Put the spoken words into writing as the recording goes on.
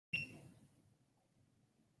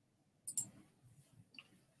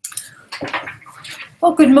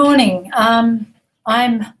Well, good morning. I'm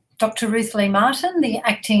Dr. Ruth Lee Martin, the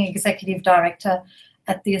Acting Executive Director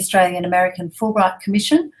at the Australian American Fulbright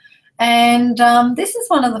Commission. And this is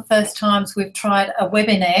one of the first times we've tried a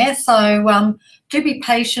webinar, so do be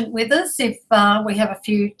patient with us if we have a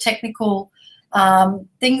few technical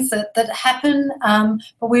things that happen,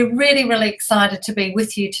 but we're really excited to be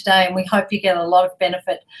with you today, and we hope you get a lot of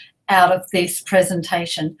benefit out of this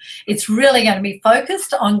presentation. It's really going to be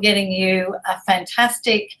focused on getting you a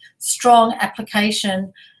fantastic, strong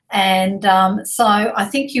application, and so I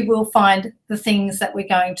think you will find the things that we're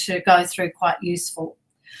going to go through quite useful.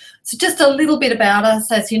 So just a little bit about us.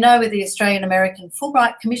 As you know, we're the Australian American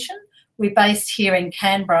Fulbright Commission. We're based here in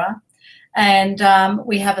Canberra, and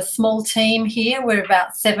we have a small team here. We're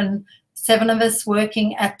about seven of us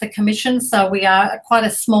working at the Commission, so we are quite a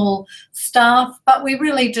small staff, but we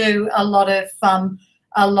really do a lot of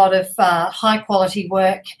high quality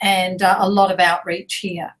work and a lot of outreach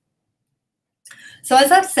here. So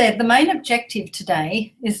as I've said, the main objective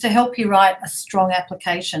today is to help you write a strong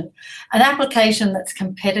application, an application that's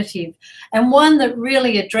competitive and one that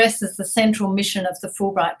really addresses the central mission of the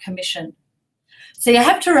Fulbright Commission. So you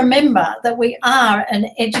have to remember that we are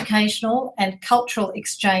an educational and cultural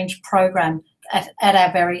exchange program at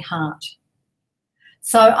our very heart.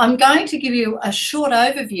 So I'm going to give you a short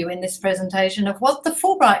overview in this presentation of what the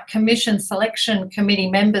Fulbright Commission Selection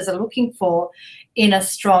Committee members are looking for in a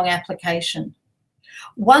strong application.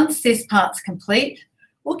 Once this part's complete,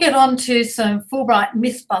 we'll get on to some Fulbright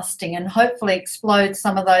myth busting and hopefully explode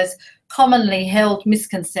some of those commonly held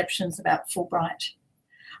misconceptions about Fulbright.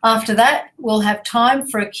 After that, we'll have time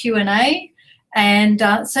for a Q&A, and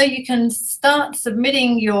so you can start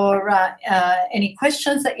submitting your any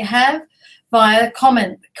questions that you have via the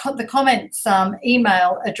comments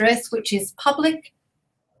email address, which is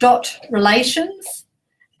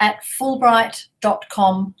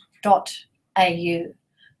public.relations@fulbright.com.au.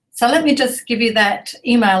 So let me just give you that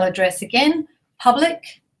email address again,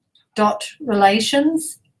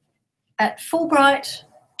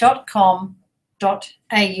 public.relations@fulbright.com.au.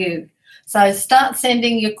 So start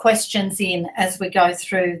sending your questions in as we go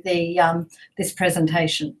through the this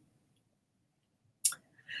presentation.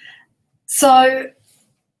 So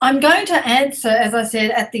I'm going to answer, as I said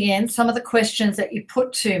at the end, some of the questions that you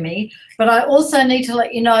put to me, but I also need to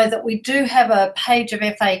let you know that we do have a page of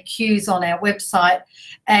FAQs on our website,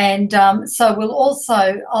 and so I'll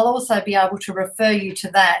also be able to refer you to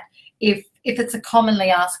that if it's a commonly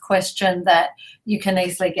asked question that you can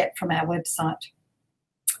easily get from our website.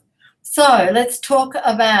 So let's talk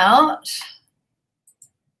about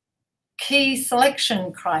key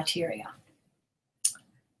selection criteria.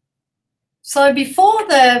 So before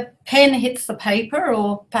the pen hits the paper,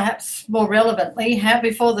 or perhaps more relevantly,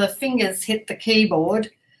 before the fingers hit the keyboard,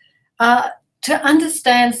 to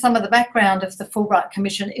understand some of the background of the Fulbright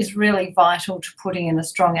Commission is really vital to putting in a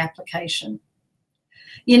strong application.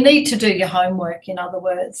 You need to do your homework, in other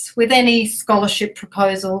words. With any scholarship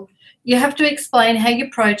proposal, you have to explain how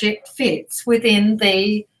your project fits within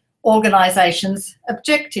the organisation's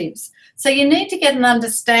objectives. So you need to get an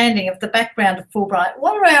understanding of the background of Fulbright.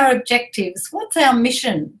 What are our objectives? What's our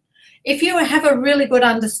mission? If you have a really good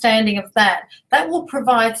understanding of that, that will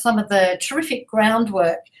provide some of the terrific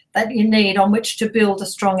groundwork that you need on which to build a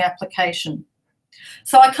strong application.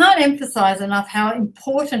 So I can't emphasise enough how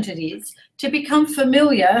important it is to become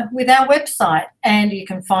familiar with our website, and you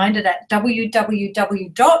can find it at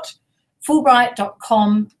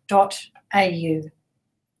www.fulbright.com.au.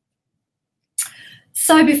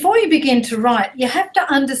 So before you begin to write, you have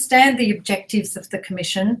to understand the objectives of the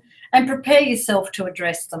Commission and prepare yourself to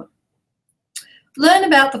address them. Learn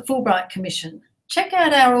about the Fulbright Commission. Check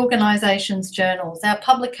out our organisation's journals, our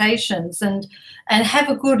publications, and have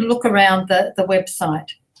a good look around the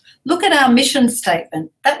website. Look at our mission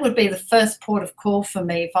statement. That would be the first port of call for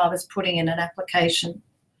me if I was putting in an application.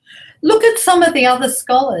 Look at some of the other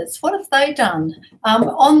scholars. What have they done?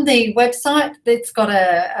 On the website, it's got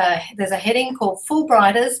there's a heading called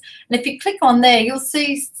Fulbrighters, and if you click on there, you'll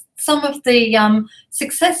see some of the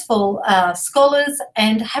successful scholars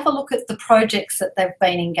and have a look at the projects that they've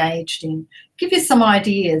been engaged in. Give you some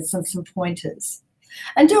ideas and some pointers.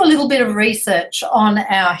 And do a little bit of research on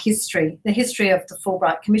our history, the history of the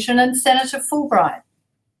Fulbright Commission and Senator Fulbright.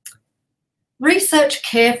 Research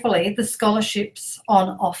carefully the scholarships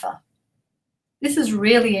on offer. This is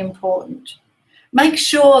really important. Make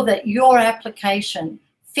sure that your application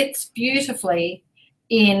fits beautifully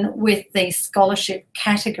in with the scholarship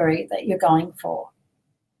category that you're going for.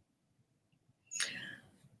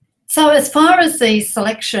 So as far as the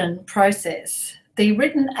selection process, the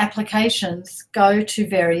written applications go to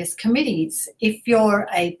various committees. If you're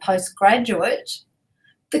a postgraduate,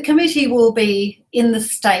 the committee will be in the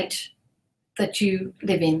state that you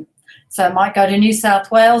live in. So it might go to New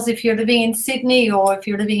South Wales if you're living in Sydney, or if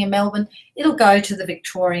you're living in Melbourne, it'll go to the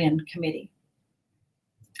Victorian committee.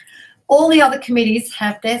 All the other committees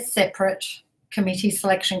have their separate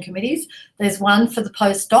selection committees. There's one for the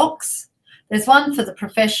postdocs, there's one for the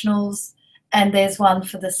professionals, and there's one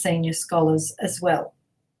for the senior scholars as well.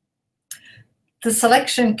 The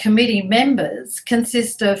selection committee members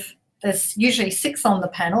consist of, there's usually 6 on the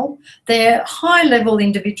panel. They're high-level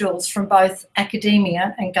individuals from both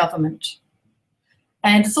academia and government.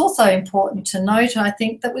 And it's also important to note, I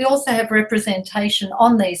think, that we also have representation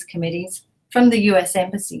on these committees from the US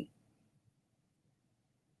Embassy.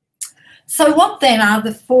 So what then are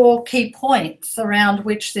the 4 key points around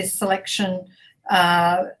which this selection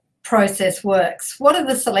process works? What are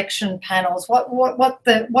the selection panels? What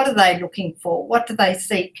are they looking for? What do they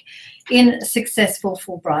seek in successful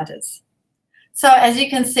Fulbrighters? So as you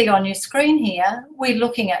can see on your screen here, we're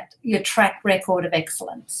looking at your track record of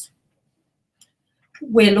excellence.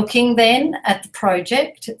 We're looking then at the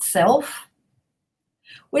project itself.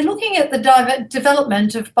 We're looking at the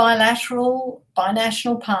development of bilateral,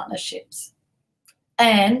 binational partnerships.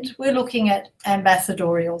 And we're looking at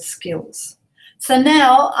ambassadorial skills. So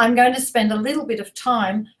now I'm going to spend a little bit of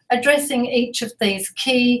time addressing each of these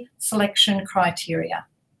key selection criteria.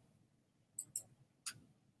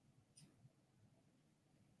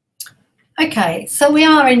 Okay, so we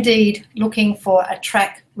are indeed looking for a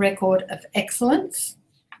track record of excellence,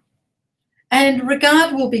 and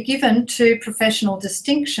regard will be given to professional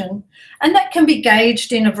distinction, and that can be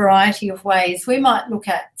gauged in a variety of ways. We might look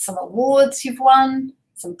at some awards you've won,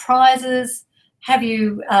 some prizes. Have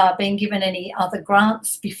you been given any other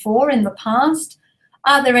grants before in the past?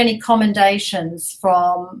 Are there any commendations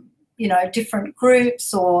from, different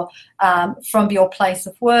groups, or from your place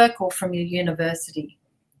of work or from your university?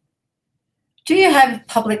 Do you have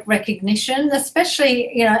public recognition,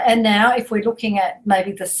 especially, and now if we're looking at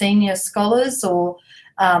maybe the senior scholars or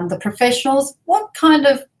the professionals, what kind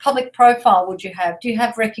of public profile would you have? Do you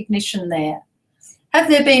have recognition there? Have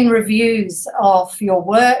there been reviews of your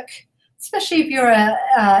work? Especially if you're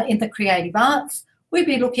in the creative arts, we'd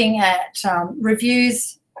be looking at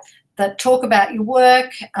reviews that talk about your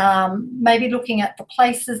work, maybe looking at the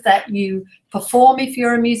places that you perform if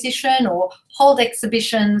you're a musician, or hold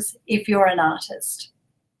exhibitions if you're an artist.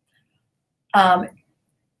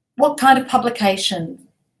 What kind of publication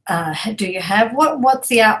do you have? What's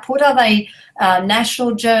the output? Are they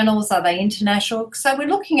national journals? Are they international? So we're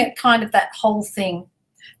looking at kind of that whole thing,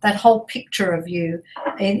 that whole picture of you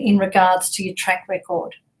in regards to your track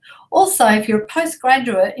record. Also, if you're a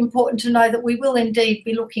postgraduate, important to know that we will indeed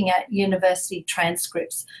be looking at university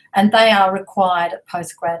transcripts, and they are required at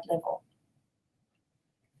postgrad level.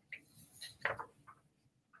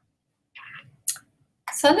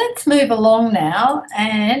 So let's move along now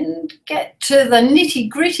and get to the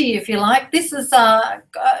nitty-gritty, if you like. This is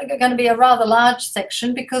going to be a rather large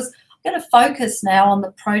section because I'm going to focus now on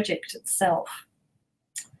the project itself.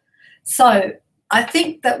 So I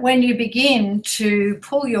think that when you begin to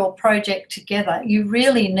pull your project together, you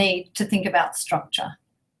really need to think about structure.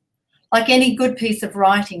 Like any good piece of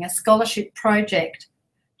writing, a scholarship project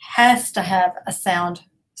has to have a sound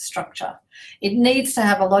structure. It needs to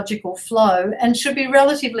have a logical flow and should be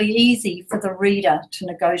relatively easy for the reader to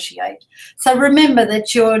negotiate. So remember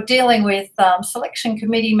that you're dealing with selection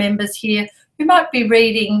committee members here who might be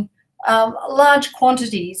reading large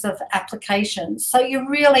quantities of applications. So you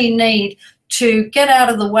really need to get out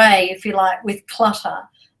of the way, if you like, with clutter,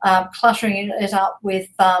 cluttering it up with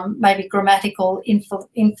maybe grammatical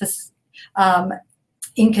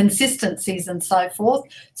inconsistencies and so forth.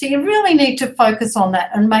 So you really need to focus on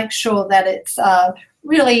that and make sure that it's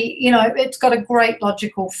really, it's got a great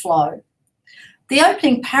logical flow. The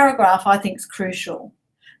opening paragraph, I think, is crucial.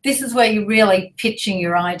 This is where you're really pitching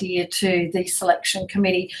your idea to the selection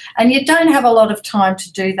committee, and you don't have a lot of time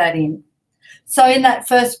to do that in. So in that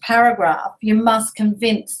first paragraph, you must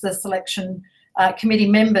convince the selection committee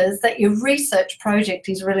members that your research project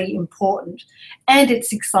is really important and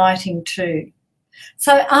it's exciting too.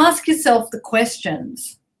 So ask yourself the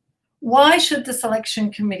questions. Why should the selection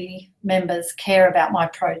committee members care about my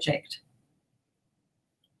project?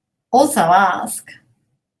 Also ask,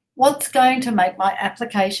 what's going to make my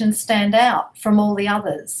application stand out from all the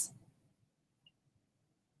others?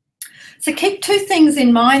 So keep 2 things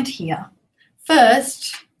in mind here.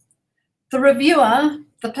 First, the reviewer,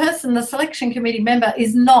 the selection committee member,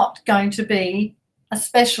 is not going to be a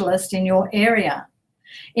specialist in your area.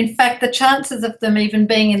 In fact, the chances of them even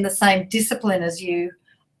being in the same discipline as you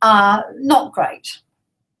are not great.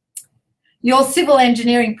 Your civil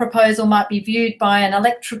engineering proposal might be viewed by an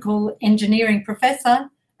electrical engineering professor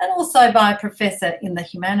and also by a professor in the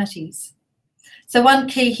humanities. So one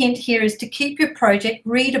key hint here is to keep your project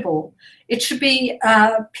readable. It should be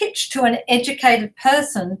pitched to an educated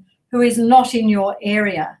person who is not in your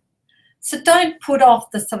area. So don't put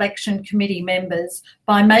off the selection committee members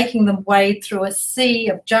by making them wade through a sea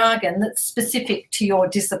of jargon that's specific to your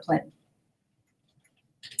discipline.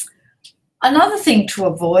 Another thing to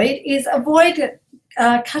avoid is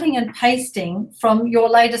cutting and pasting from your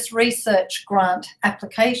latest research grant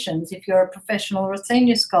applications if you're a professional or a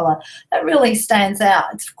senior scholar. That really stands out.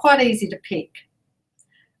 It's quite easy to pick.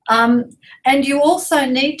 And you also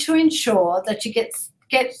need to ensure that you get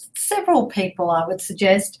several people, I would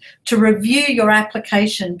suggest, to review your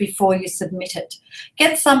application before you submit it.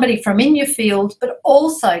 Get somebody from in your field, but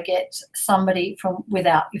also get somebody from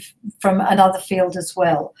another field as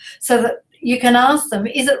well, so that you can ask them,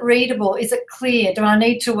 is it readable? Is it clear? Do I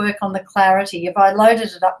need to work on the clarity? Have I loaded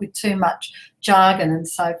it up with too much jargon and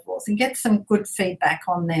so forth? And get some good feedback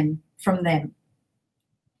on them from them.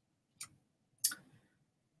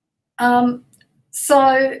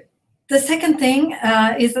 So the second thing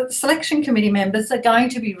is that the selection committee members are going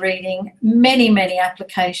to be reading many, many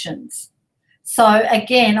applications. So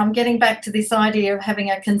again, I'm getting back to this idea of having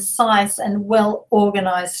a concise and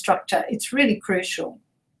well-organised structure. It's really crucial.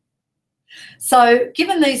 So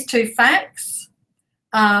given these two facts,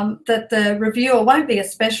 that the reviewer won't be a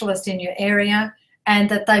specialist in your area and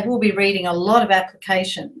that they will be reading a lot of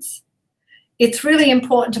applications, it's really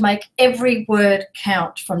important to make every word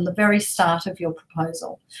count from the very start of your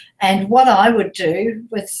proposal. And what I would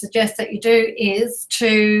suggest that you do is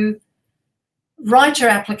to write your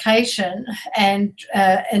application and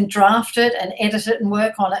draft it and edit it and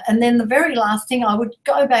work on it. And then the very last thing, I would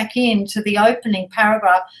go back into the opening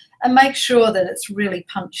paragraph and make sure that it's really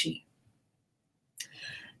punchy.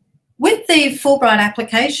 With the Fulbright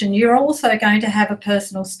application, you're also going to have a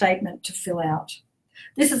personal statement to fill out.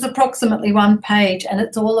 This is approximately 1 page and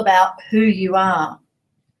it's all about who you are.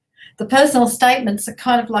 The personal statements are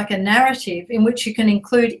kind of like a narrative in which you can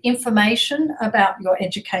include information about your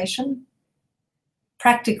education,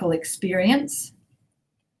 practical experience,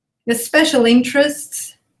 your special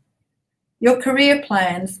interests, your career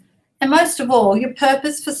plans, and most of all, your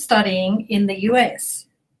purpose for studying in the US.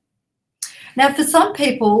 Now, for some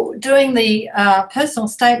people, doing the personal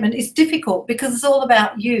statement is difficult because it's all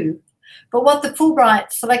about you. But what the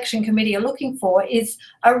Fulbright Selection Committee are looking for is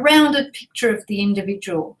a rounded picture of the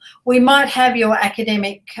individual. We might have your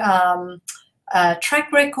academic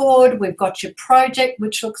track record, we've got your project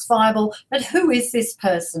which looks viable, but who is this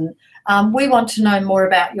person? We want to know more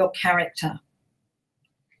about your character.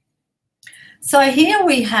 So here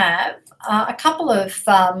we have a couple of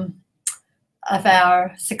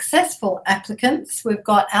our successful applicants. We've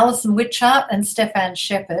got Alison Witchart and Stefan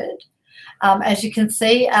Shepherd. As you can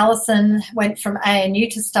see, Alison went from ANU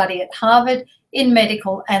to study at Harvard in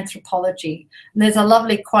medical anthropology. And there's a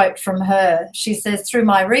lovely quote from her. She says, "Through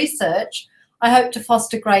my research, I hope to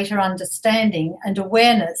foster greater understanding and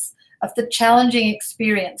awareness of the challenging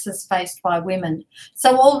experiences faced by women."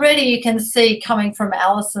 So already you can see, coming from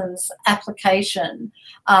Alison's application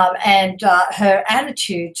and her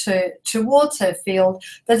attitude towards her field,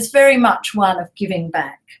 that it's very much one of giving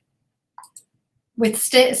back. With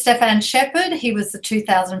Stefan Shepherd, he was the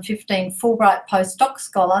 2015 Fulbright postdoc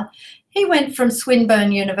scholar. He went from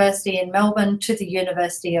Swinburne University in Melbourne to the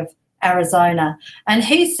University of Arizona. And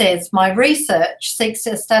he says, "My research seeks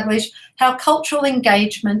to establish how cultural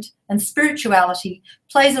engagement and spirituality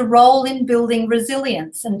plays a role in building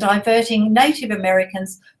resilience and diverting Native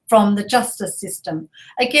Americans from the justice system."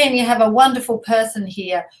 Again, you have a wonderful person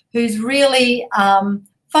here who's really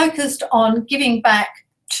focused on giving back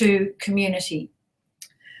to community.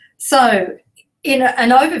 So in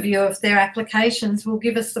an overview of their applications will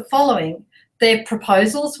give us the following. Their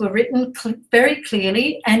proposals were written very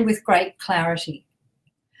clearly and with great clarity.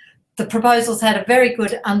 The proposals had a very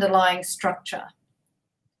good underlying structure.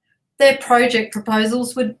 Their project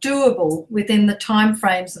proposals were doable within the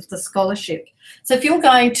timeframes of the scholarship. So if you're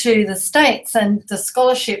going to the States and the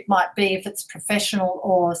scholarship might be, if it's professional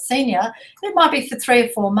or senior, it might be for 3 or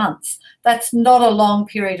 4 months. That's not a long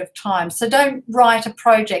period of time. So don't write a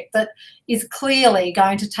project that is clearly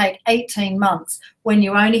going to take 18 months when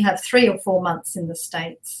you only have 3 or 4 months in the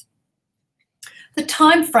States. The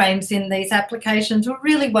timeframes in these applications were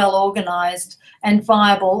really well organised and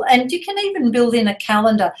viable, and you can even build in a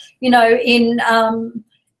calendar. You know,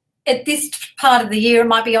 at this part of the year, it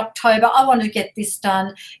might be October, I want to get this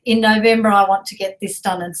done. In November, I want to get this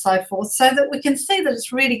done, and so forth, so that we can see that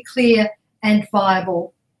it's really clear and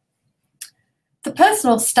viable. The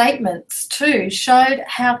personal statements too showed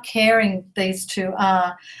how caring these two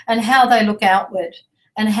are and how they look outward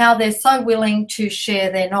and how they're so willing to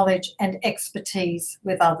share their knowledge and expertise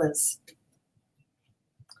with others.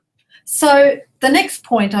 So the next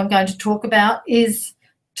point I'm going to talk about is,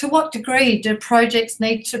 to what degree do projects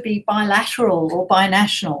need to be bilateral or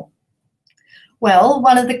binational? Well,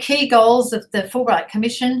 one of the key goals of the Fulbright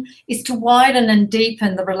Commission is to widen and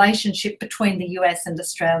deepen the relationship between the US and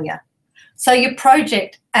Australia. So your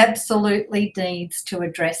project absolutely needs to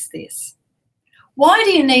address this. Why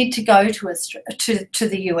do you need to go to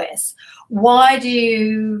the US? Why do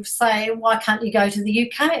you say, why can't you go to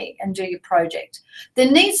the UK and do your project?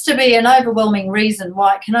 There needs to be an overwhelming reason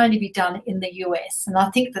why it can only be done in the US, and I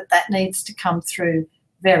think that that needs to come through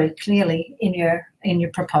very clearly in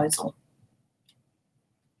your proposal.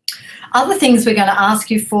 Other things we're going to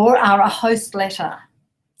ask you for are a host letter.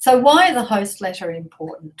 So why is a host letter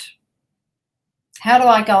important? How do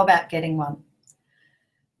I go about getting one?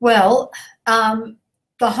 Well,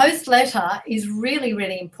 the host letter is really,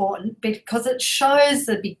 really important because it shows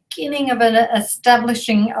the beginning of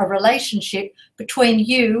establishing a relationship between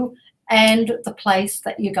you and the place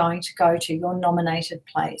that you're going to go to, your nominated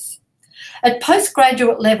place. At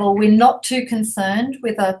postgraduate level, we're not too concerned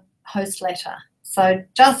with a host letter, so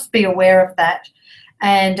just be aware of that.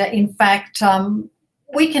 And in fact,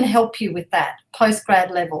 we can help you with that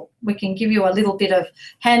postgrad level. We can give you a little bit of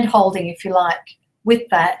hand-holding, if you like, with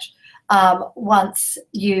that once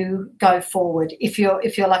you go forward, if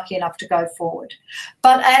you're lucky enough to go forward.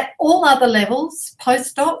 But at all other levels,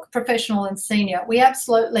 postdoc, professional and senior, we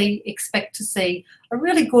absolutely expect to see a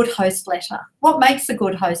really good host letter. What makes a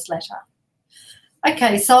good host letter?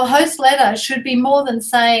 Okay, so a host letter should be more than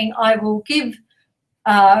saying, I will give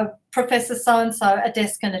Professor so-and-so a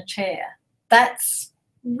desk and a chair. That's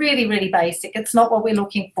really, really basic. It's not what we're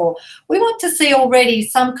looking for. We want to see already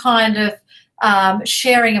some kind of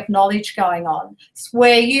sharing of knowledge going on,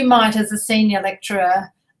 where you might, as a senior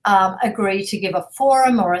lecturer, agree to give a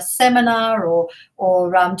forum or a seminar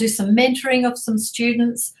or do some mentoring of some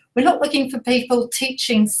students. We're not looking for people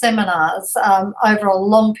teaching seminars over a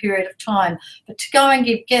long period of time, but to go and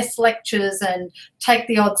give guest lectures and take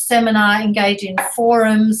the odd seminar, engage in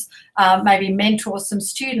forums, maybe mentor some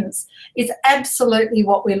students is absolutely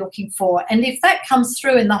what we're looking for. And if that comes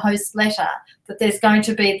through in the host letter, that there's going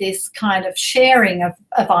to be this kind of sharing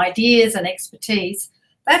of ideas and expertise,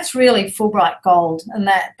 that's really Fulbright gold, and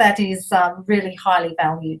that is really highly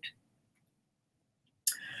valued.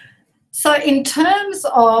 So in terms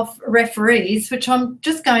of referees, which I'm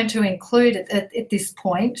just going to include at this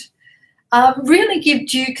point, really give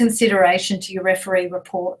due consideration to your referee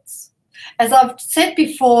reports. As I've said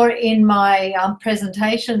before in my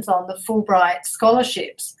presentations on the Fulbright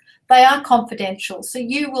scholarships, they are confidential, so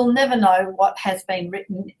you will never know what has been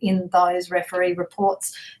written in those referee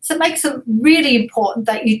reports. So it makes it really important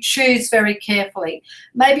that you choose very carefully.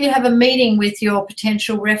 Maybe you have a meeting with your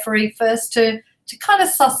potential referee first to kind of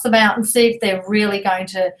suss them out and see if they're really going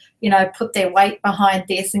to, you know, put their weight behind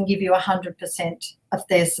this and give you 100% of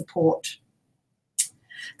their support.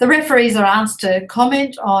 The referees are asked to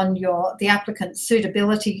comment on the applicant's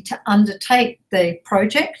suitability to undertake the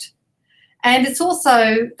project. And it's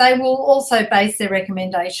also, they will also base their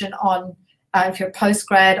recommendation on, if you're a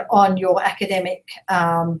postgrad, on your academic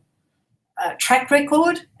track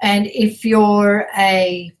record. And if you're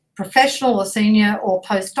a professional or senior or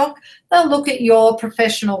postdoc, they'll look at your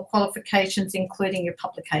professional qualifications, including your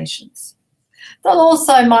publications. They'll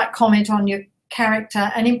also might comment on your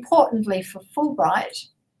character, and importantly for Fulbright,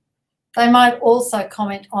 they might also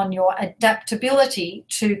comment on your adaptability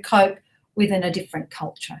to cope within a different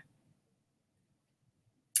culture.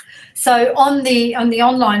 So on the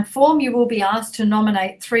online form, you will be asked to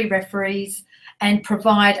nominate 3 referees and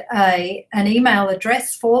provide an email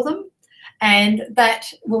address for them, and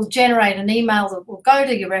that will generate an email that will go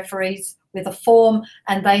to your referees with a form,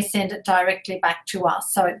 and they send it directly back to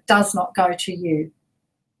us, so it does not go to you.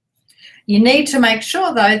 You need to make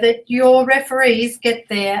sure, though, that your referees get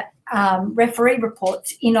their referee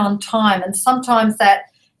reports in on time, and sometimes that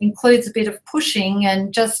includes a bit of pushing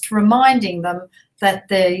and just reminding them that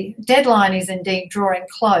the deadline is indeed drawing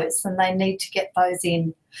close and they need to get those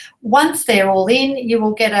in. Once they're all in, you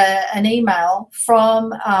will get an email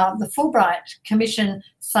from the Fulbright Commission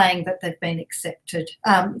saying that they've been accepted,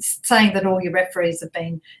 saying that all your referees have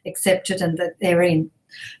been accepted and that they're in.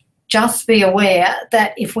 Just be aware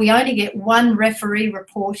that if we only get 1 referee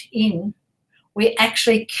report in, we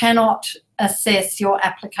actually cannot assess your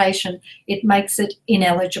application. It makes it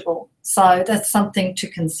ineligible. So that's something to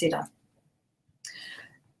consider.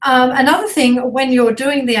 Another thing, when you're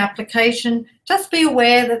doing the application, just be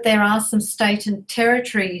aware that there are some state and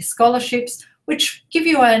territory scholarships which give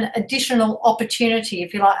you an additional opportunity,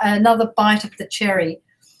 if you like, another bite of the cherry.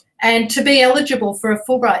 And to be eligible for a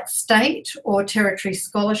Fulbright state or territory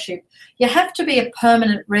scholarship, you have to be a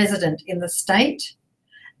permanent resident in the state,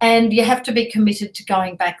 and you have to be committed to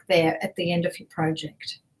going back there at the end of your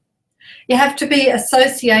project. You have to be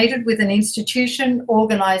associated with an institution,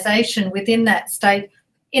 organisation within that state.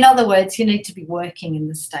 In other words, you need to be working in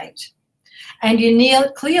the state. And you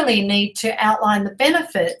clearly need to outline the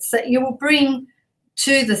benefits that you will bring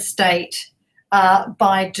to the state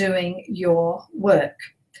by doing your work.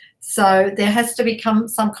 So there has to become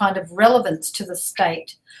some kind of relevance to the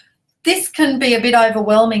state. This can be a bit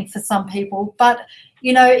overwhelming for some people, but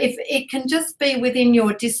you know, if it can just be within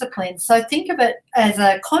your discipline. So think of it as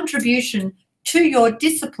a contribution to your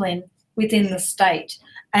discipline within the state.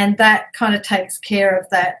 And that kind of takes care of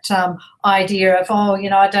that idea of, oh, you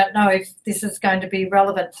know, I don't know if this is going to be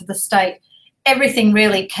relevant to the state. Everything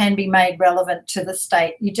really can be made relevant to the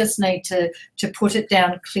state. You just need to put it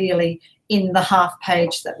down clearly in the half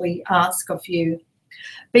page that we ask of you.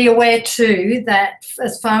 Be aware too that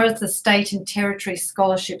as far as the state and territory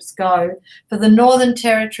scholarships go, for the Northern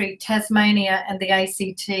Territory, Tasmania and the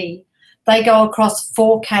ACT, they go across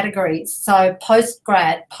 4 categories. So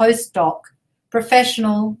postgrad, postdoc,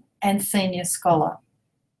 professional and senior scholar.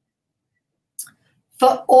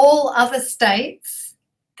 For all other states,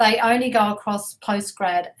 they only go across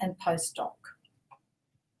postgrad and postdoc.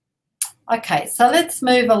 Okay, so let's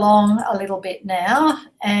move along a little bit now,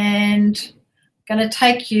 and I'm going to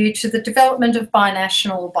take you to the development of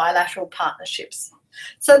binational or bilateral partnerships.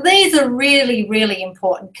 So these are really, really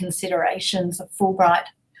important considerations of Fulbright.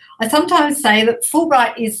 I sometimes say that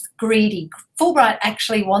Fulbright is greedy. Fulbright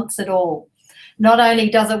actually wants it all. Not only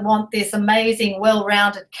does it want this amazing,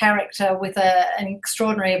 well-rounded character with an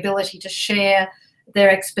extraordinary ability to share their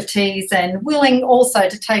expertise and willing also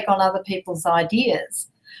to take on other people's ideas,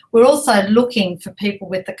 we're also looking for people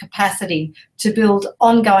with the capacity to build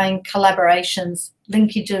ongoing collaborations,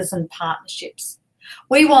 linkages and partnerships.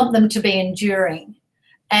 We want them to be enduring.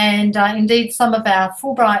 And indeed, some of our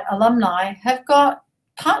Fulbright alumni have got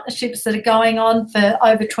partnerships that are going on for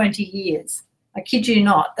over 20 years. I kid you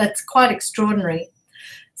not, that's quite extraordinary.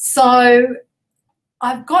 So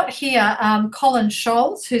I've got here Colin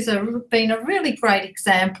Scholes, who's been a really great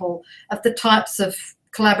example of the types of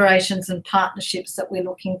collaborations and partnerships that we're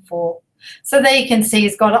looking for. So there you can see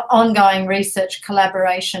he's got an ongoing research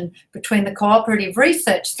collaboration between the Cooperative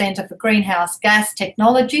Research Centre for Greenhouse Gas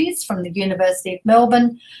Technologies from the University of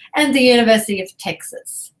Melbourne and the University of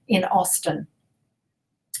Texas in Austin.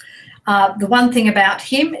 The one thing about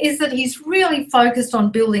him is that he's really focused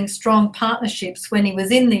on building strong partnerships when he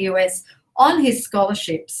was in the US on his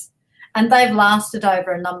scholarships, and they've lasted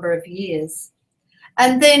over a number of years.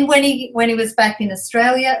 And then when he was back in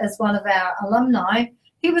Australia as one of our alumni,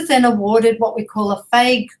 he was then awarded what we call a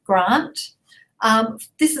FAIG grant.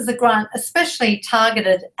 This is a grant especially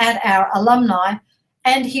targeted at our alumni,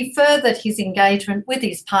 and he furthered his engagement with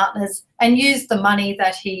his partners and used the money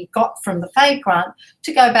that he got from the FAIG grant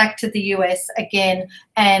to go back to the US again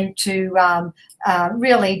and to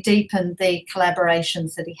really deepen the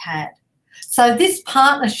collaborations that he had. So this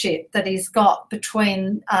partnership that he's got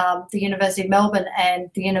between the University of Melbourne and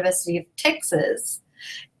the University of Texas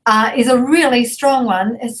is a really strong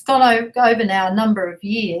one. It's gone over now a number of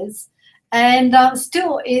years and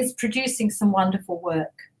still is producing some wonderful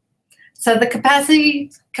work. So the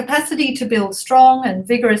capacity to build strong and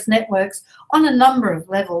vigorous networks on a number of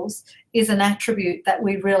levels is an attribute that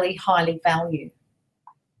we really highly value.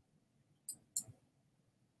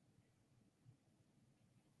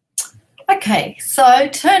 Okay, so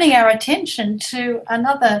turning our attention to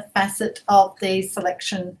another facet of the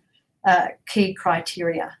selection key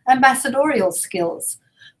criteria, ambassadorial skills.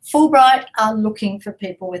 Fulbright are looking for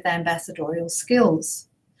people with ambassadorial skills.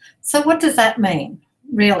 So what does that mean,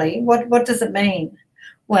 really? What does it mean?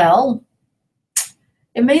 Well,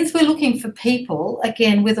 it means we're looking for people,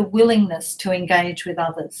 again, with a willingness to engage with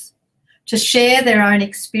others, to share their own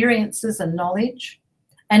experiences and knowledge,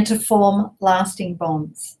 and to form lasting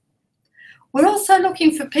bonds. We're also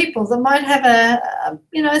looking for people that might have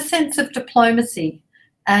a sense of diplomacy,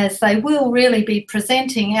 as they will really be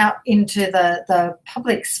presenting out into the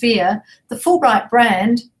public sphere the Fulbright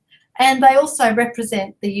brand, and they also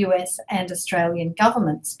represent the US and Australian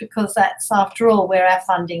governments, because that's, after all, where our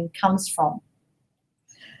funding comes from.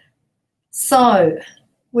 So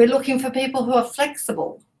We're looking for people who are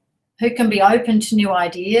flexible, who can be open to new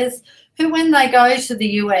ideas, who when they go to the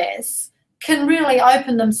US can really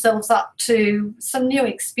open themselves up to some new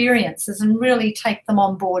experiences and really take them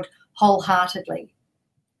on board wholeheartedly.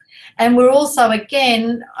 And we're also,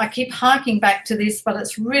 again, I keep harking back to this, but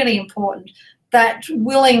it's really important, that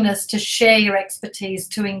willingness to share your expertise,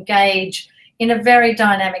 to engage in a very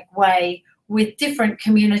dynamic way with different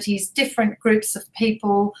communities, different groups of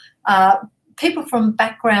people, people from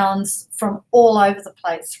backgrounds from all over the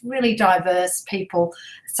place, really diverse people.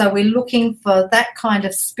 So we're looking for that kind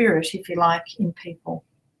of spirit, if you like, in people.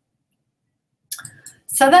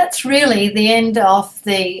 So that's really the end of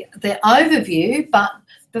the overview, but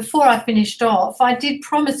before I finished off, I did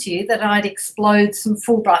promise you that I'd explode some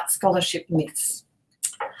Fulbright Scholarship myths.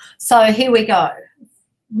 So here we go.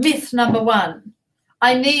 Myth number 1,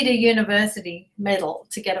 I need a university medal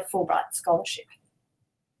to get a Fulbright Scholarship.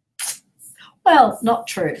 Well, not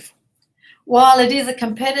true. While it is a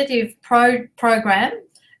competitive program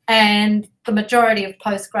and the majority of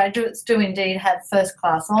postgraduates do indeed have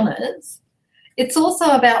first-class honours, it's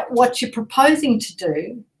also about what you're proposing to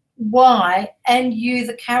do, why, and you,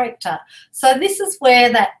 the character. So this is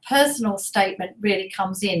where that personal statement really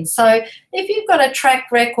comes in. So if you've got a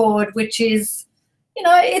track record which is, you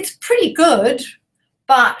know, it's pretty good,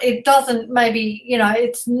 but it doesn't maybe, you know,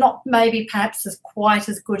 it's not maybe perhaps as quite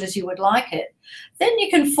as good as you would like it, then you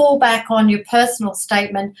can fall back on your personal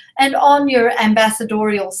statement and on your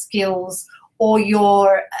ambassadorial skills or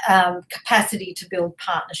your capacity to build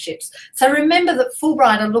partnerships. So remember that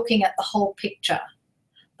Fulbright are looking at the whole picture.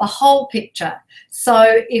 The whole picture.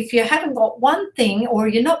 So if you haven't got one thing or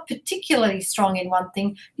you're not particularly strong in one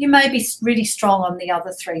thing, you may be really strong on the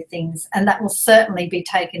other 3 things, and that will certainly be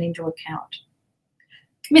taken into account.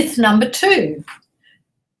 Myth number 2,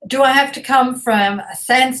 do I have to come from a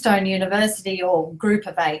sandstone university or group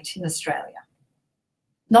of 8 in Australia?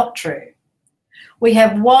 Not true. We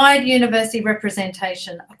have wide university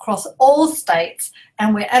representation across all states,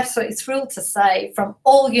 and we're absolutely thrilled to say from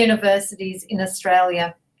all universities in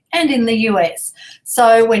Australia and in the US.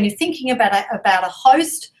 So when you're thinking about a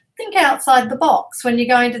host, think outside the box. When you're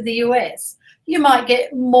going to the US, you might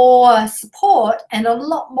get more support and a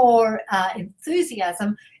lot more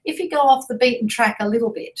enthusiasm if you go off the beaten track a little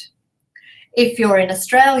bit. If you're in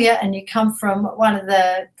Australia and you come from one of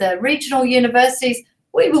the regional universities,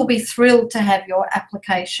 we will be thrilled to have your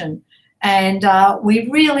application. And we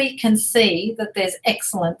really can see that there's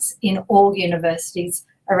excellence in all universities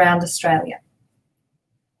around Australia.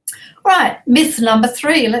 Right, myth number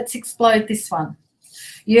 3, let's explode this one.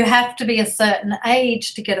 You have to be a certain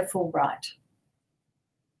age to get a Fulbright.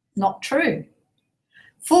 Not true.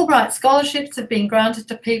 Fulbright scholarships have been granted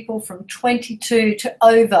to people from 22 to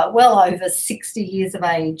well over 60 years of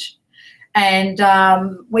age. And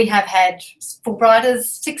we have had Fulbrighters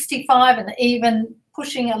 65 and even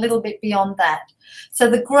pushing a little bit beyond that. So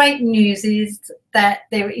the great news is that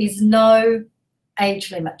there is no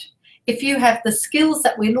age limit. If you have the skills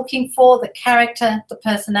that we're looking for, the character, the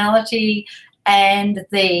personality, and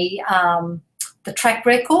the track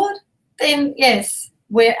record, then yes,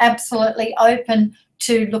 we're absolutely open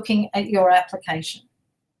to looking at your application.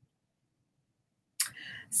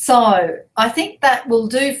 So I think that will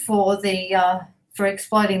do for for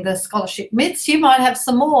exploding the scholarship myths. You might have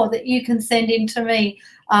some more that you can send in to me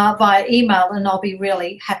via email, and I'll be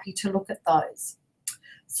really happy to look at those.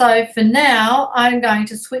 So for now, I'm going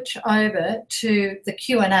to switch over to the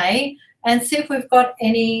Q&A and see if we've got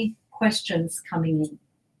any questions coming in.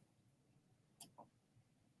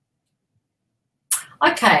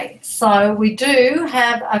 Okay, so we do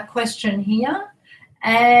have a question here,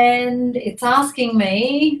 and it's asking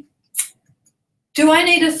me, do I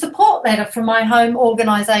need a support letter from my home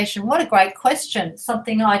organisation? What a great question,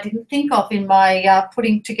 something I didn't think of in my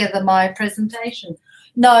putting together my presentation.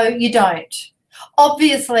 No, you don't.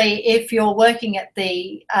 Obviously, if you're working at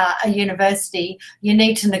a university, you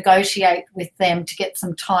need to negotiate with them to get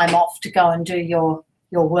some time off to go and do your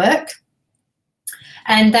work.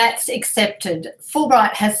 And that's accepted.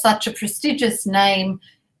 Fulbright has such a prestigious name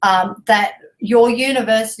that your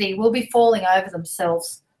university will be falling over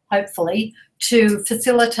themselves, hopefully, to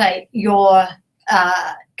facilitate your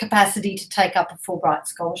capacity to take up a Fulbright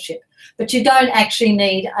scholarship. But you don't actually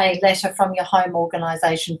need a letter from your home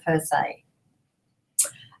organisation per se.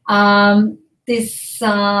 This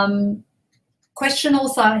question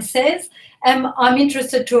also says, I'm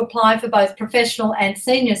interested to apply for both professional and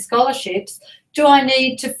senior scholarships. Do I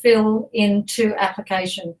need to fill in 2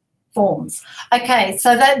 application forms? Okay,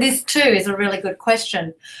 so this too is a really good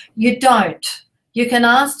question. You don't. You can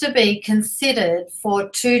ask to be considered for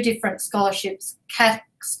 2 different scholarships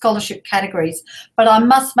scholarship categories, but I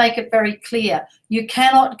must make it very clear, you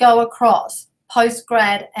cannot go across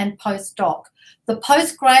postgrad and postdoc. The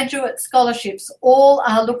postgraduate scholarships all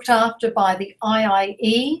are looked after by the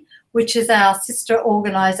IIE, which is our sister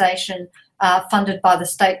organisation funded by the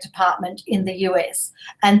State Department in the US.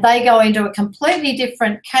 And they go into a completely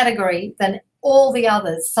different category than all the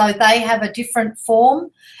others. So they have a different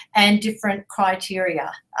form and different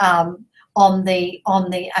criteria on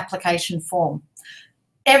the application form.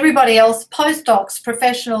 Everybody else, postdocs,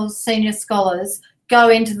 professionals, senior scholars, go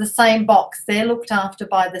into the same box. They're looked after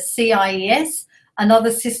by the CIES,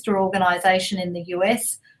 another sister organisation in the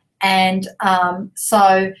US. And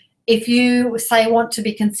so if you, say, want to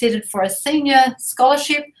be considered for a senior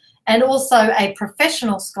scholarship and also a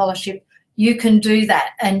professional scholarship, you can do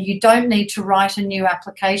that, and you don't need to write a new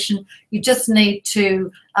application. You just need to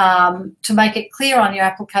make it clear on your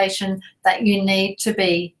application that you need to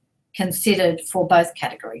be considered for both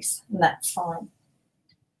categories, and that's fine.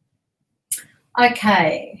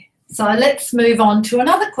 Okay, so let's move on to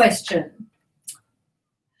another question.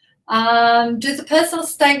 Do the personal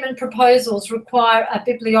statement proposals require a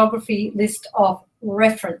bibliography list of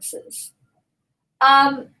references?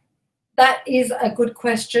 That is a good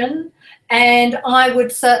question, and I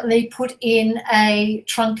would certainly put in a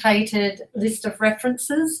truncated list of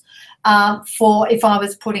references for if I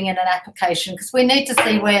was putting in an application, because we need to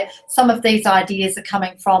see where some of these ideas are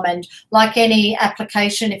coming from. And like any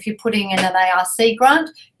application, if you're putting in an ARC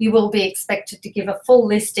grant, you will be expected to give a full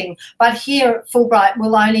listing. But here at Fulbright,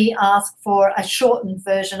 we'll only ask for a shortened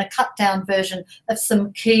version, a cut down version of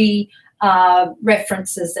some key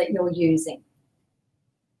references that you're using.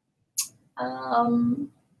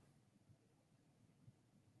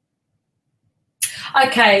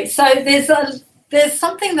 Okay, so there's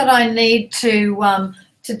something that I need to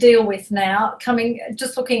deal with now.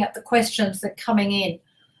 Just looking at the questions that are coming in,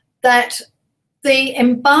 that the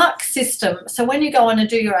Embark system. So when you go on and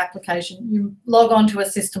do your application, you log on to a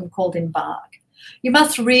system called Embark. You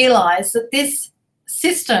must realise that this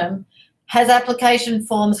system has application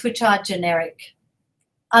forms which are generic.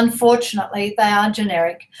 Unfortunately, they are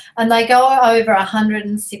generic, and they go over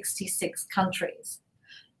 166 countries.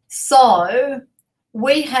 So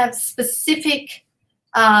we have specific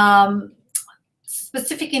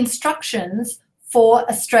instructions for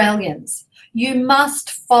Australians. You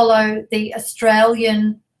must follow the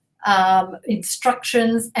Australian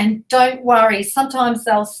instructions, and don't worry. Sometimes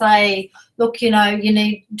they'll say, look, you know,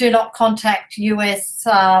 do not contact US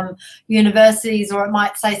universities, or it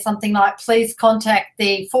might say something like, please contact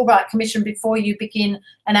the Fulbright Commission before you begin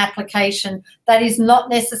an application. That is not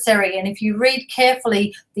necessary, and if you read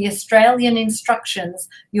carefully the Australian instructions,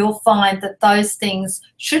 you'll find that those things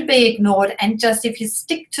should be ignored, and just if you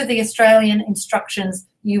stick to the Australian instructions,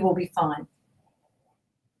 you will be fine.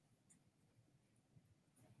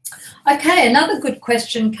 Okay, another good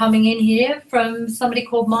question coming in here from somebody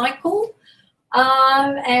called Michael,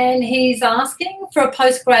 and he's asking, for a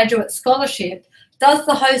postgraduate scholarship, does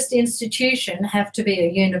the host institution have to be a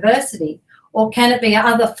university, or can it be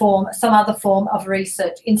some other form of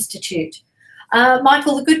research institute?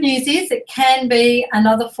 Michael, the good news is it can be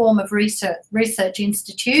another form of research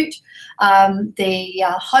institute. The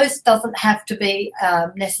host doesn't have to be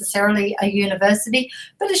necessarily a university,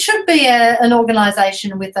 but it should be an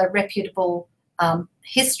organisation with a reputable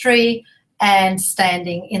history and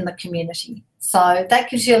standing in the community. So that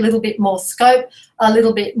gives you a little bit more scope, a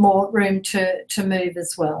little bit more room to move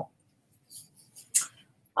as well.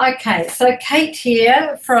 Okay, so Kate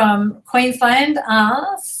here from Queensland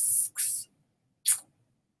asks,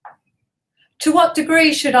 to what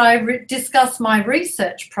degree should I discuss my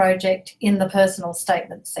research project in the personal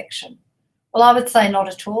statement section? Well, I would say not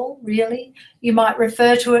at all, really. You might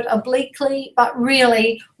refer to it obliquely, but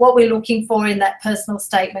really what we're looking for in that personal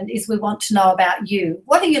statement is we want to know about you.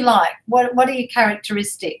 What are you like? What are your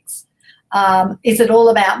characteristics? Is it all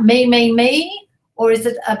about me, or is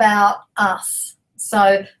it about us?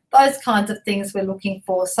 So those kinds of things we're looking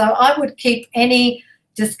for. So I would keep any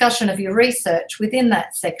discussion of your research within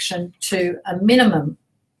that section to a minimum.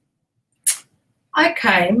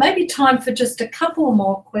 Okay, maybe time for just a couple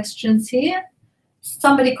more questions here.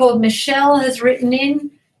 Somebody called Michelle has written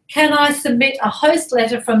in, can I submit a host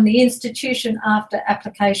letter from the institution after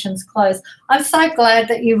applications close? I'm so glad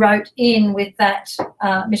that you wrote in with that,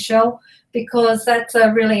 Michelle, because that's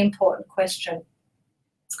a really important question.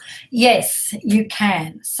 Yes, you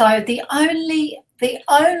can. So the only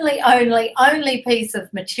piece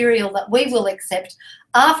of material that we will accept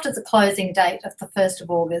after the closing date of the 1st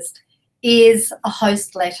of August is a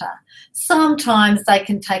host letter. Sometimes they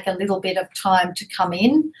can take a little bit of time to come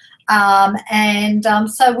in,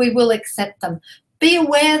 So we will accept them. Be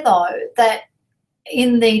aware, though, that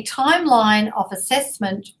in the timeline of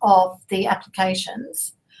assessment of the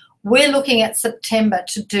applications, we're looking at September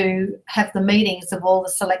to have the meetings of all the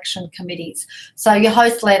selection committees. So your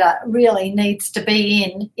host letter really needs to be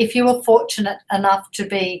in. If you were fortunate enough to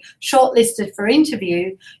be shortlisted for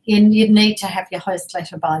interview, you'd need to have your host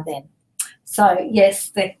letter by then. So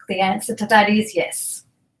yes, the answer to that is yes.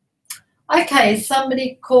 Okay,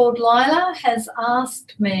 somebody called Lila has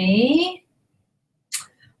asked me,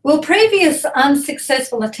 will previous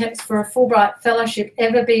unsuccessful attempts for a Fulbright Fellowship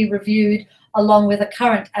ever be reviewed along with a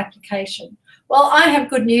current application? Well, I have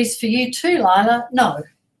good news for you too, Lila. No.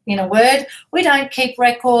 In a word, we don't keep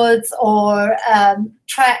records or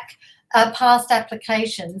track past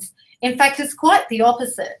applications. In fact, it's quite the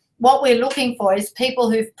opposite. What we're looking for is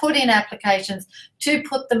people who've put in applications to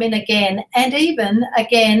put them in again and even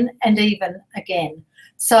again and even again.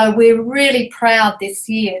 So we're really proud this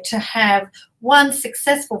year to have one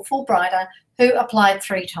successful Fulbrighter who applied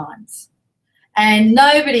 3 times. And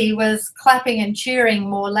nobody was clapping and cheering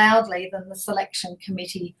more loudly than the selection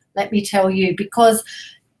committee, let me tell you, because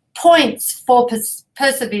points for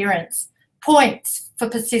perseverance, points for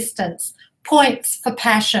persistence, points for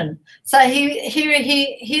passion. So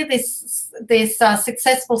here this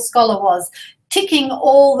successful scholar was ticking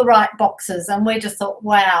all the right boxes, and we just thought,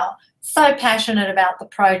 wow, so passionate about the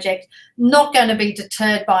project, not going to be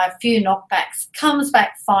deterred by a few knockbacks, comes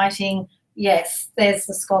back fighting. Yes, there's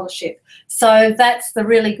the scholarship. So that's the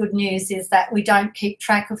really good news, is that we don't keep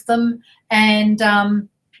track of them. And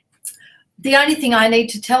the only thing I need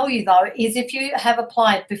to tell you, though, is if you have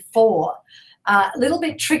applied before, a little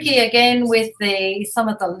bit tricky again with some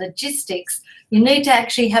of the logistics, you need to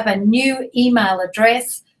actually have a new email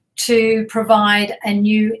address to provide a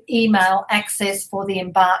new email access for the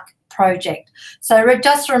Embark project. So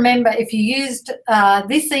just remember, if you used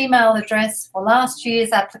this email address for last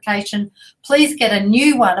year's application, please get a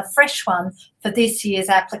new one, a fresh one for this year's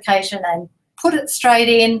application, and put it straight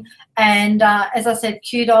in. And as I said,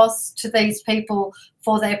 kudos to these people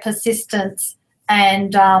for their persistence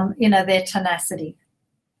and their tenacity.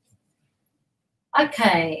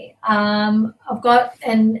 Okay, I've got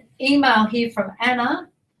an email here from Anna.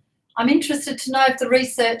 I'm interested to know if the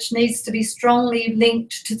research needs to be strongly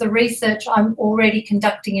linked to the research I'm already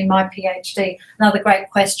conducting in my PhD. Another great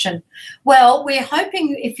question. Well, we're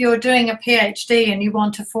hoping, if you're doing a PhD and you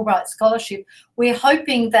want a Fulbright Scholarship, we're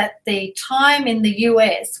hoping that the time in the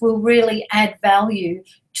US will really add value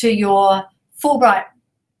to your Fulbright,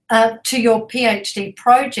 to your PhD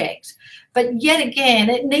project. But yet again,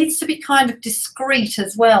 it needs to be kind of discreet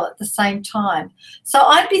as well at the same time. So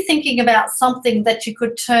I'd be thinking about something that you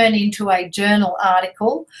could turn into a journal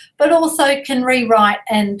article, but also can rewrite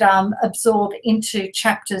and absorb into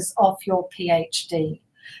chapters of your PhD.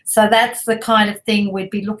 So that's the kind of thing we'd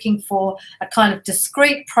be looking for, a kind of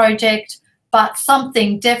discreet project, but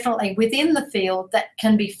something definitely within the field that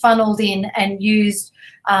can be funneled in and used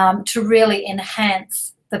to really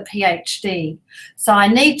enhance the PhD. So I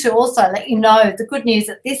need to also let you know, the good news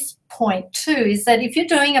at this point too is that if you're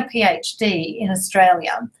doing a PhD in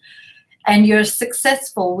Australia and you're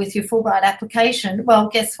successful with your Fulbright application, well,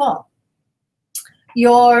 guess what?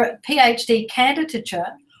 Your PhD candidature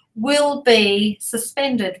will be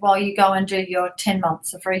suspended while you go and do your 10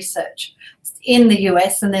 months of research in the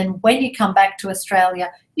US, and then when you come back to Australia,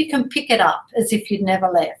 you can pick it up as if you'd never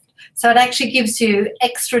left. So it actually gives you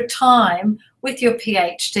extra time with your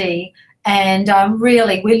PhD, and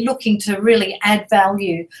really we're looking to really add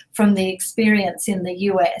value from the experience in the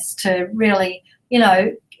US to really,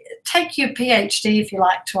 take your PhD, if you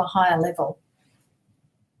like, to a higher level.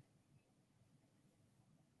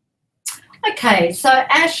 Okay, so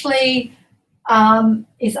Ashley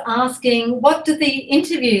is asking, what do the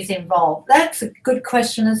interviews involve? That's a good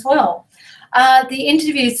question as well. The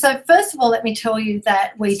interviews, so first of all, let me tell you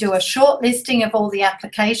that we do a short listing of all the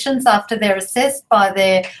applications after they're assessed by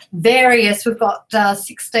their various, we've got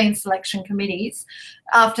 16 selection committees.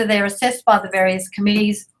 After they're assessed by the various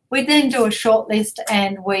committees, we then do a short list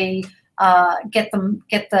and we get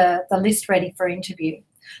the list ready for interview.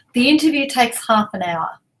 The interview takes half an hour.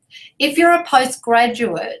 If you're a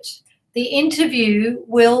postgraduate, the interview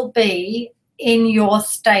will be in your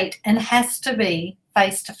state and has to be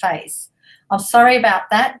face-to-face. I'm sorry about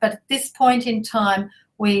that, but at this point in time,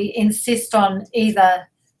 we insist on either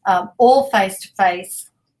all face-to-face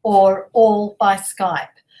or all by Skype.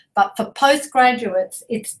 But for postgraduates,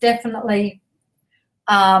 it's definitely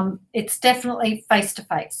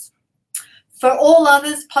face-to-face. For all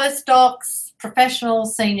others, postdocs,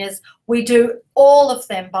 professionals, seniors, we do all of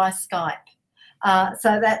them by Skype.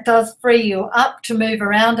 So that does free you up to move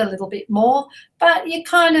around a little bit more, but you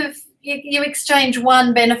kind of, you exchange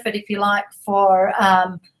one benefit, if you like, for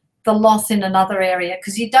the loss in another area,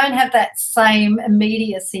 because you don't have that same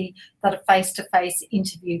immediacy that a face-to-face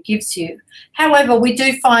interview gives you. However, we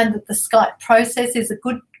do find that the Skype process is a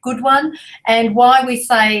good one, and why we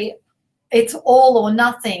say it's all or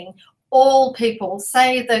nothing. All people,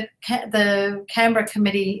 say the Canberra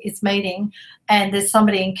committee is meeting and there's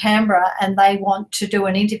somebody in Canberra and they want to do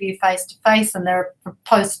an interview face-to-face and they're a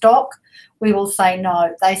postdoc, we will say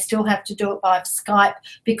no. They still have to do it by Skype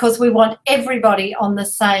because we want everybody on the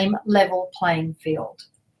same level playing field.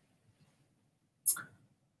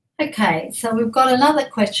 Okay, so we've got another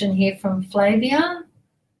question here from Flavia.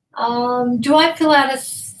 Do I fill out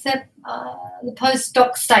the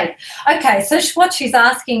postdoc state? Okay, so what she's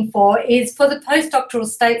asking for is, for the postdoctoral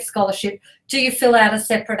state scholarship, do you fill out a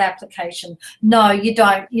separate application? No, you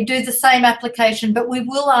don't. You do the same application, but we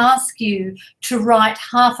will ask you to write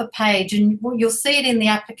half a page, and you'll see it in the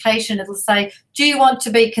application. It'll say, do you want to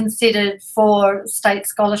be considered for state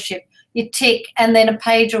scholarship? You tick, and then a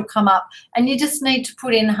page will come up, and you just need to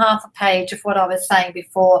put in half a page of what I was saying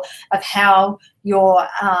before, of how your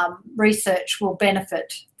research will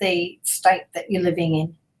benefit the state that you're living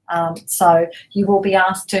in. So you will be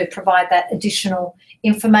asked to provide that additional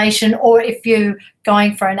information, or if you're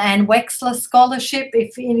going for an Anne Wexler scholarship,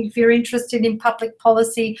 if you're interested in public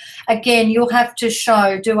policy, again, you'll have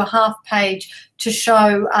to do a half page to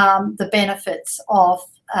show the benefits of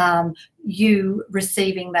you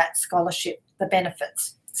receiving that scholarship, the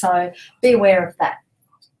benefits. So be aware of that.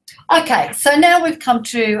 Okay, so now we've come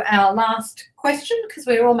to our last question, because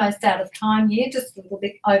we're almost out of time here, just a little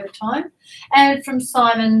bit over time. And from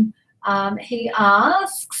Simon, he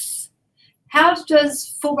asks, how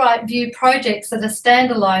does Fulbright view projects that are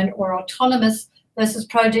standalone or autonomous versus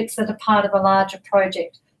projects that are part of a larger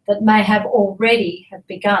project that may have already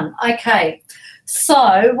begun? Okay,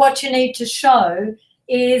 so what you need to show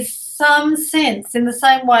is some sense, in the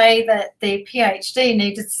same way that the PhD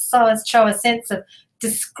needs to show a sense of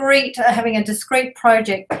having a discrete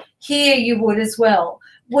project, here you would as well.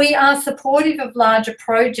 We are supportive of larger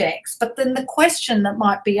projects, but then the question that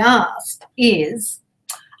might be asked is,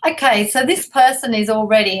 okay, so this person is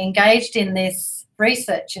already engaged in this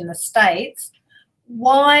research in the States.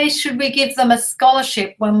 Why should we give them a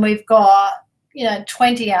scholarship when we've got,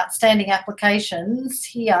 20 outstanding applications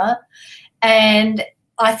here? And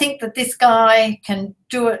I think that this guy can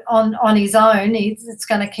do it on his own. It's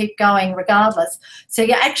going to keep going regardless. So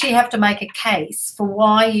you actually have to make a case for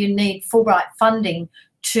why you need Fulbright funding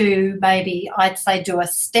to maybe, I'd say, do a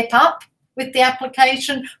step up with the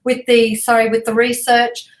application, with the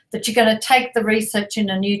research, that you're going to take the research in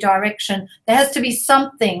a new direction. There has to be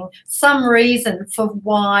some reason for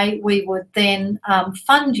why we would then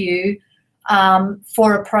fund you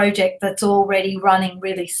for a project that's already running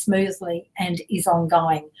really smoothly and is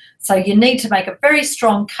ongoing. So you need to make a very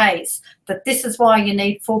strong case that this is why you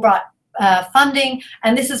need Fulbright funding,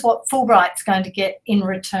 and this is what Fulbright's going to get in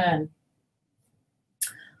return.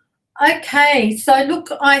 Okay, so look,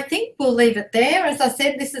 I think we'll leave it there. As I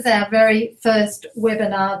said, this is our very first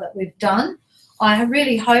webinar that we've done. I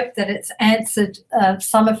really hope that it's answered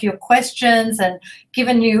some of your questions and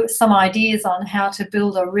given you some ideas on how to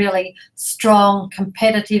build a really strong,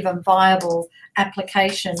 competitive and viable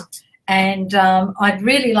application. And I'd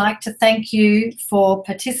really like to thank you for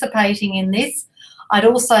participating in this. I'd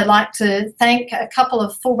also like to thank a couple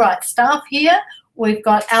of Fulbright staff here. We've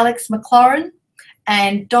got Alex McLaurin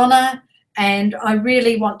and Donna, and I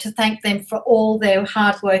really want to thank them for all their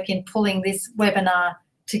hard work in pulling this webinar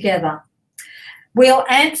together. We'll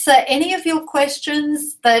answer any of your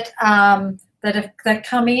questions that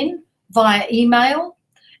come in via email.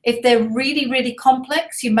 If they're really, really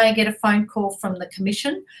complex, you may get a phone call from the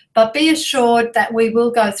Commission, but be assured that we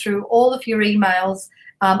will go through all of your emails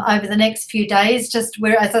over the next few days. As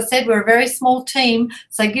I said, we're a very small team,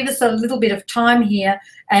 so give us a little bit of time here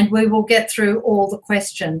and we will get through all the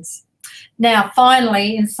questions. Now,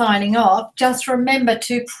 finally, in signing off, just remember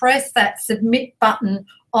to press that submit button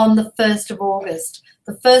on the 1st of August.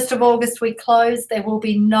 The 1st of August we close. There will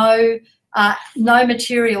be no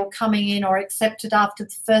material coming in or accepted after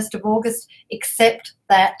the 1st of August except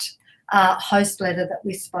that host letter that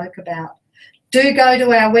we spoke about. Do go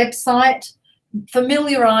to our website,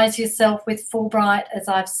 familiarise yourself with Fulbright, as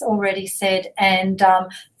I've already said, and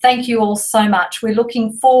thank you all so much. We're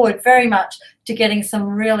looking forward very much to getting some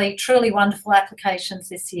really, truly wonderful applications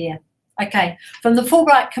this year. Okay, from the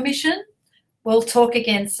Fulbright Commission, we'll talk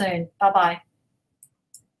again soon. Bye-bye.